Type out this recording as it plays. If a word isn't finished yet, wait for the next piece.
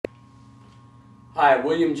Hi,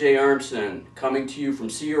 William J. Armstrong, coming to you from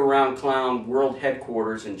See You Around Clown World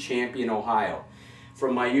Headquarters in Champion, Ohio,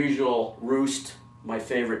 from my usual roost, my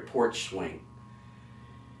favorite porch swing.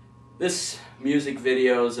 This music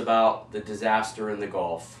video is about the disaster in the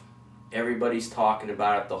Gulf. Everybody's talking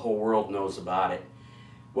about it, the whole world knows about it.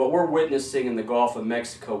 What we're witnessing in the Gulf of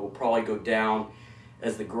Mexico will probably go down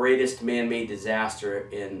as the greatest man-made disaster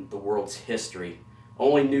in the world's history.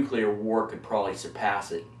 Only nuclear war could probably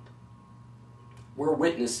surpass it. We're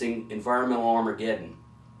witnessing environmental Armageddon.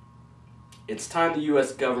 It's time the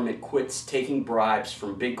U.S. government quits taking bribes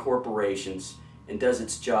from big corporations and does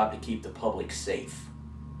its job to keep the public safe.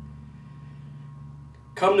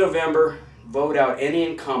 Come November, vote out any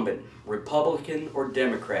incumbent, Republican or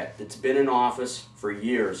Democrat, that's been in office for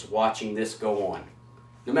years watching this go on.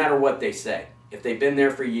 No matter what they say. If they've been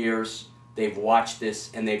there for years, they've watched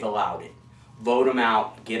this and they've allowed it. Vote them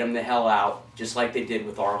out, get them the hell out, just like they did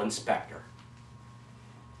with Arlen Specter.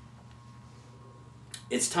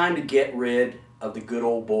 It's time to get rid of the good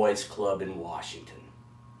old boys club in Washington.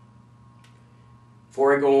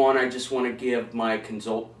 Before I go on, I just want to give my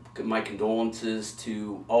condolences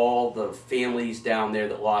to all the families down there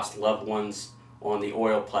that lost loved ones on the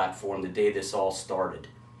oil platform the day this all started.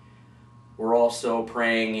 We're also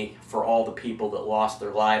praying for all the people that lost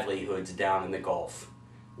their livelihoods down in the Gulf.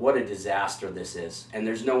 What a disaster this is, and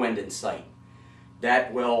there's no end in sight.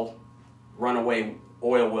 That runaway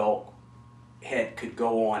oil well head could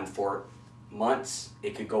go on for months,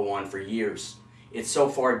 it could go on for years. It's so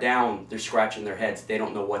far down, they're scratching their heads, they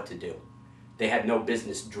don't know what to do. They had no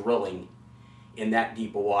business drilling in that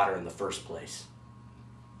deep of water in the first place.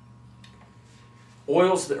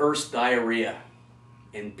 Oil's the Earth's diarrhea,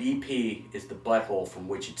 and BP is the butthole from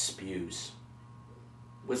which it spews.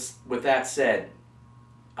 With that said,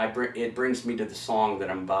 it brings me to the song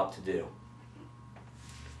that I'm about to do.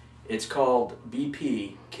 It's called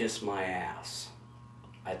BP, Kiss My Ass.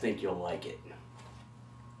 I think you'll like it.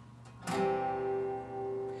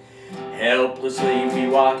 Helplessly we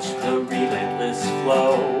watch the relentless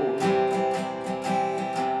flow.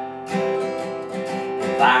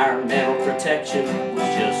 Environmental protection was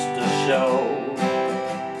just a show.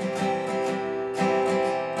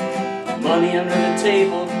 Money under the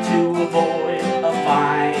table to avoid a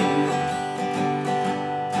fine.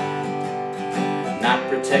 Not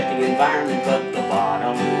protect the environment, but the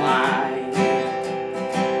bottom line.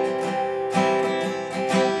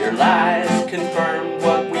 Your lies confirm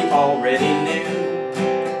what we already knew.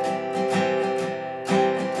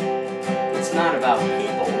 It's not about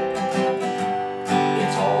people,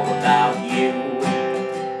 it's all about you.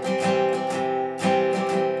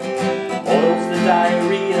 Oil's the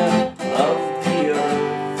diarrhea of the earth.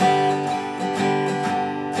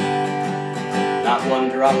 Not one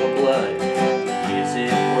drop of blood is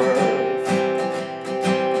it worth.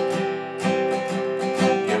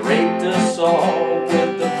 You raped us all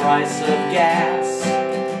with the price of gas.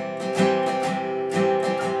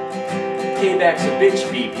 Payback's a bitch,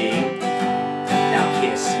 BP. Now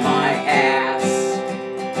kiss my ass.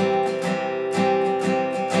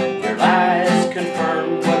 Your lies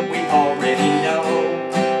confirm what we already know.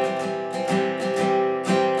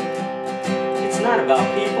 It's not about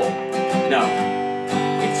people, no.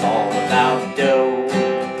 It's all about dough.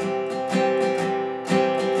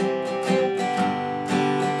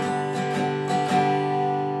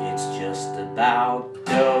 It's just about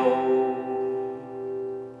dough.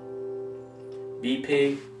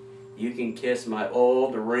 BP, you can kiss my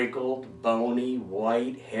old, wrinkled, bony,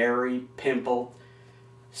 white, hairy, pimpled,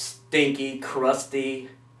 stinky, crusty.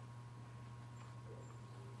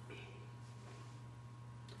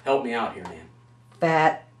 Help me out here, man.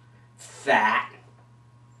 Fat Fat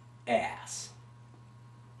ass.